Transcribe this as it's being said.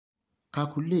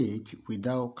Calculate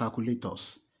without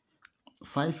calculators.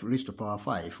 5 raised to power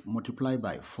 5 multiplied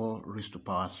by 4 raised to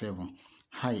power 7.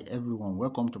 Hi everyone,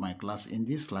 welcome to my class. In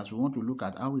this class, we want to look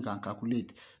at how we can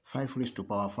calculate 5 raised to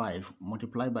power 5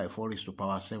 multiplied by 4 raised to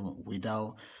power 7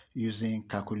 without using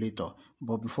calculator.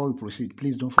 But before we proceed,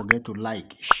 please don't forget to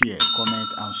like, share, comment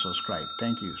and subscribe.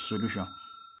 Thank you. Solution.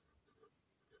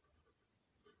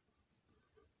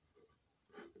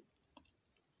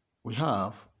 We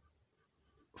have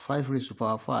 5 raised to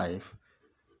power 5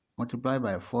 multiplied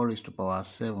by 4 raised to power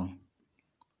 7.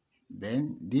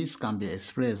 Then this can be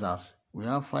expressed as, we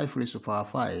have 5 raised to power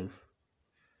 5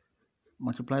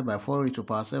 multiplied by 4 raised to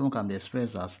power 7 can be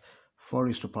expressed as 4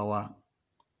 raised to power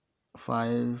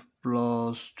 5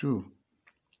 plus 2.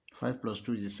 5 plus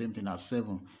 2 is the same thing as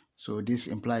 7. So this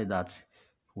implies that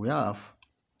we have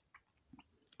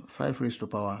 5 raised to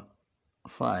power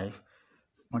 5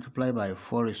 multiplied by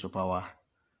 4 raised to power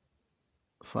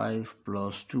 5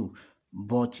 plus 2.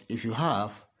 But if you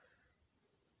have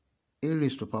a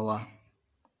raised to power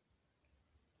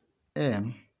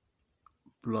m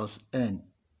plus n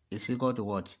is equal to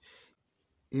what?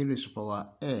 A raised to power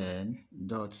n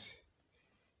dot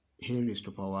a raised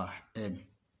to power m.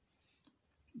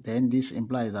 Then this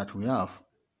implies that we have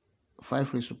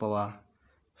 5 raised to power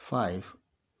 5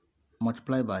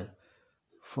 multiplied by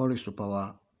 4 raised to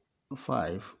power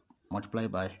 5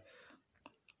 multiplied by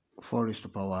 4 raised to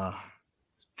power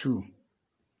 2.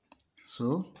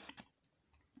 So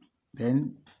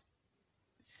then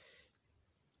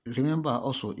remember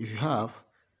also, if you have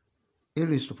a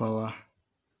raised to power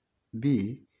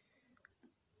b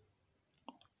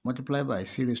multiplied by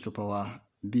c raised to power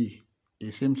b is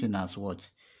the same thing as what?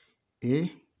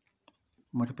 A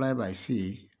multiplied by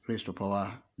c raised to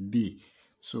power b.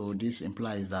 So this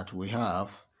implies that we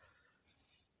have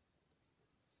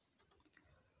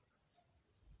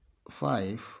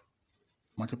 5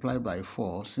 multiplied by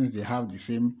 4, since they have the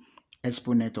same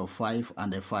exponent of 5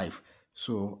 and a 5.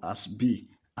 So as b,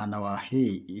 and our a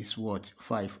is what?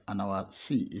 5, and our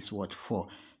c is what? 4.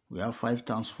 We have 5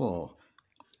 times 4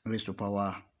 raised to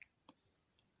power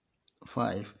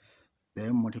 5,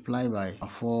 then multiply by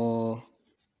 4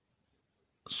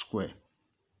 square.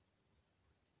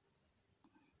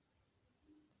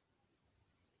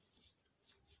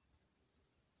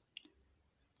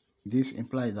 This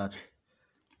implies that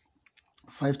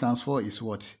 5 times 4 is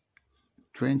what?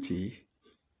 20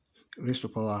 raised to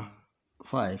power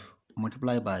 5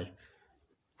 multiplied by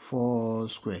 4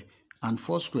 square. And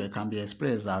 4 square can be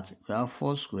expressed that we have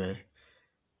 4 square,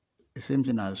 the same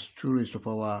thing as 2 raised to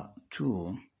power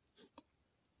 2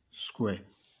 square.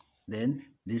 Then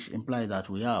this implies that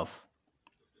we have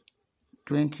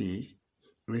 20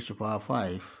 raised to power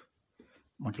 5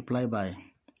 multiplied by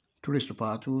 2 raised to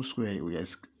power 2 square, which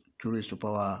is 2 raised to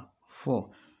power 4.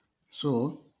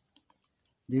 So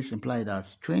this implies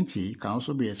that 20 can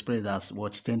also be expressed as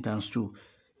what? 10 times 2.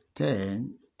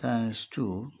 10 times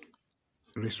 2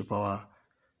 raised to power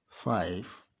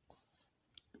 5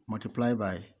 multiplied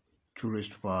by 2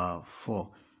 raised to power 4.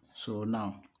 So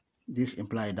now this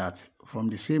implies that from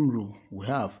the same rule we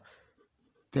have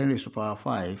 10 raised to power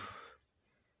 5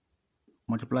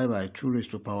 multiplied by 2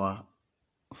 raised to power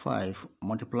 5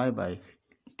 multiplied by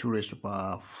 2 raised to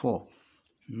power 4.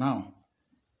 Now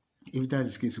if that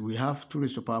is the case, we have 2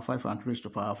 raised to power 5 and 2 raised to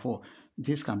power 4.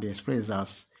 This can be expressed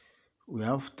as, we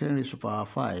have 10 raised to power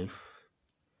 5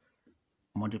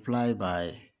 multiplied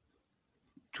by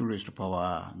 2 raised to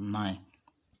power 9.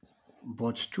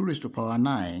 But 2 raised to power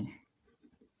 9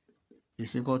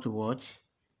 is equal to what?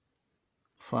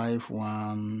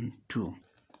 512.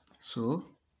 So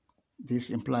this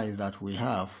implies that we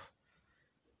have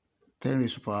 10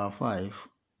 raised to power 5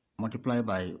 multiplied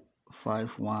by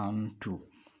 512,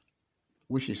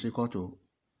 which is equal to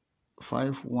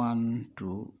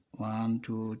 512, 1,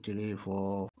 2, 3,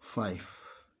 4, 5.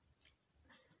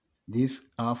 This,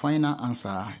 our final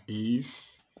answer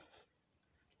is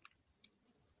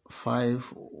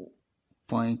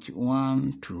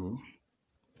 5.12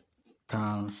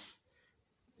 times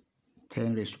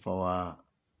 10 raised to power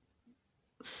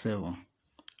 7.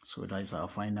 So that is our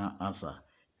final answer,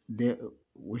 there,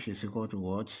 which is equal to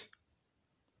what?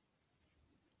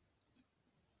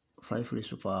 5 raised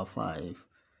to power 5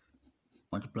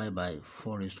 multiplied by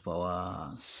 4 raised to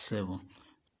power 7.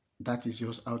 That is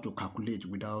just how to calculate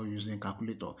without using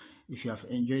calculator. If you have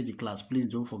enjoyed the class, please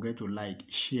don't forget to like,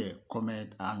 share,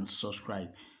 comment and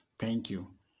subscribe. Thank you.